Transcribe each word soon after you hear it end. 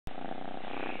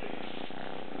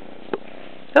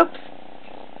Oops.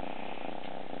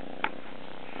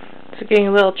 It's getting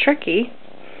a little tricky.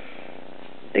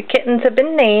 The kittens have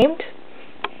been named.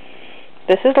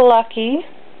 This is Lucky.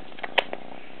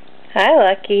 Hi,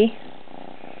 Lucky.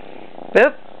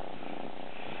 Oop.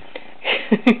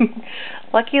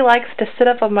 Lucky likes to sit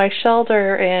up on my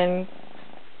shoulder and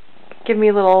give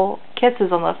me little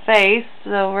kisses on the face.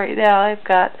 So right now I've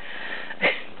got,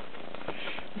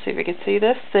 let's see if you can see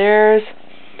this. There's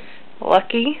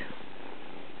Lucky.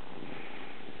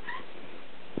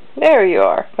 There you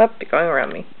are. Oh, you're going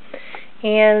around me.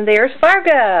 And there's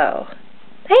Fargo.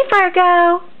 Hey,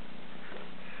 Fargo.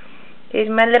 Here's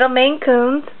my little Maine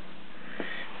Coons.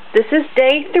 This is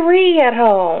day 3 at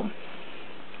home.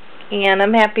 And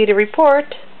I'm happy to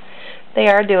report they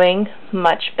are doing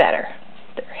much better.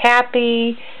 They're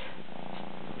happy.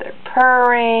 They're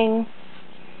purring.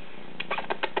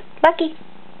 Lucky.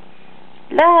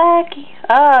 Lucky.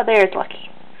 Oh, there's Lucky.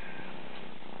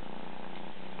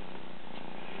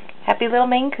 Happy little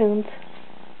Maine Coons.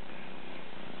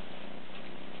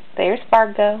 There's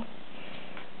Fargo.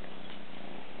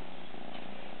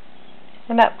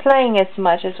 We're not playing as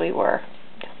much as we were.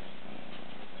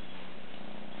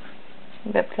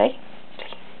 You gonna play?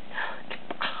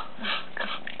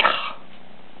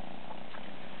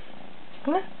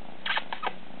 Come on.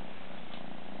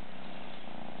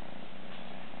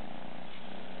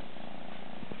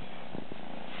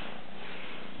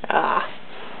 Ah.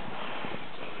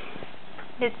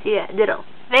 Let's see that little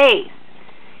face.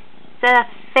 Is that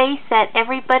a face that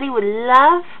everybody would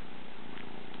love?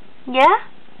 Yeah?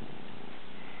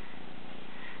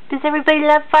 Does everybody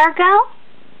love Fargo?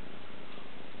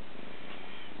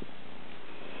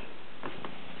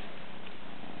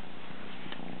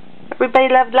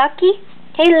 Everybody love Lucky?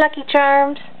 Hey, Lucky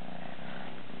Charms.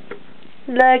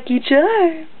 Lucky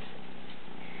Charms.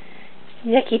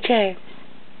 Lucky Charms.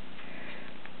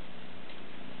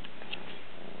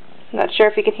 Not sure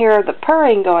if you can hear the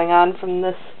purring going on from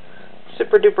this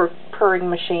super duper purring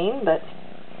machine, but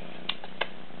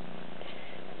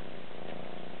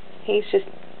he's just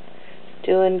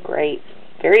doing great.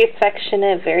 Very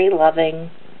affectionate, very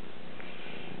loving.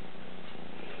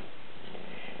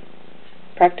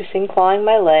 Practicing clawing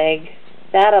my leg.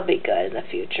 That'll be good in the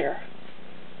future.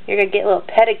 You're going to get little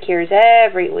pedicures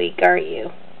every week, aren't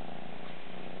you?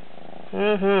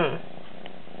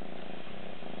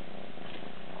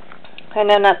 I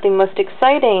know not the most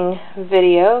exciting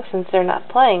video since they're not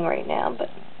playing right now, but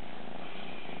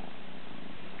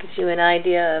gives you an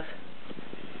idea of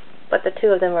what the two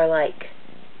of them are like.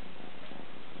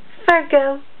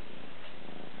 Fargo.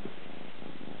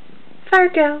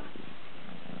 Fargo.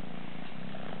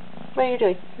 What are you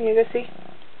doing? You go see?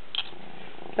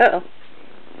 Uh-oh.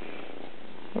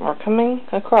 We're coming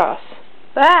across.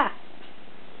 Ah!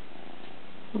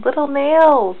 Little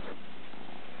nails.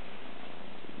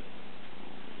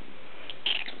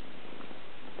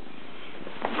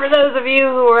 For those of you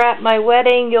who were at my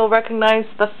wedding, you'll recognize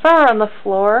the fur on the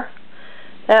floor.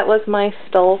 That was my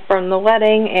stole from the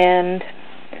wedding, and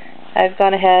I've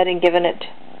gone ahead and given it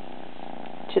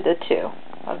to the two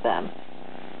of them.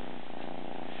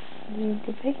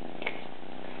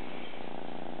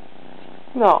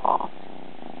 Aww.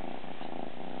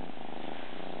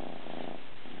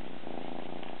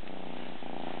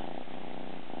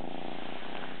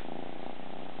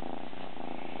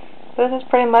 So this is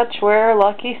pretty much where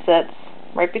Lucky sits,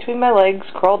 right between my legs,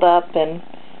 curled up and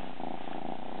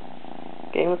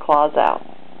getting the claws out.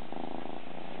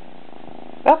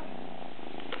 Oh,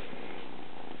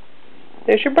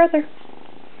 there's your brother.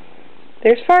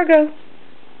 There's Fargo.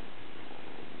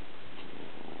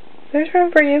 There's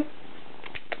room for you.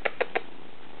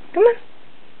 Come on.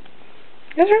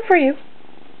 There's room for you.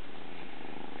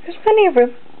 There's plenty of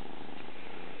room.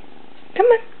 Come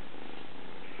on.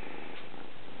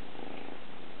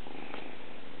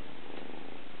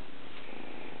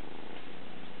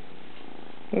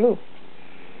 Ooh.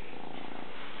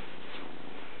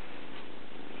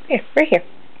 Here, right here.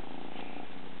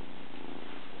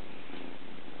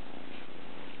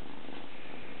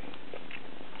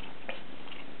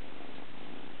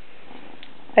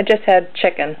 I just had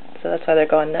chicken, so that's why they're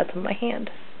going nuts on my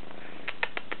hand.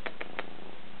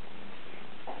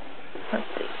 Let's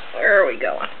see, where are we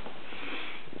going?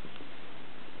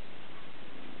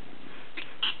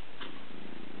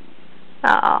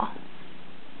 Uh-oh.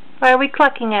 Why are we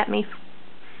clucking at me?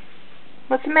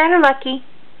 What's the matter, Lucky?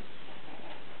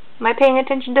 Am I paying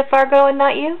attention to Fargo and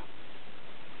not you?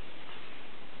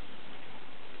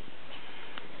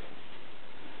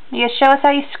 You show us how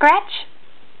you scratch?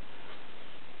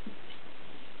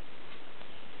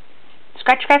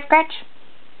 Scratch, scratch, scratch.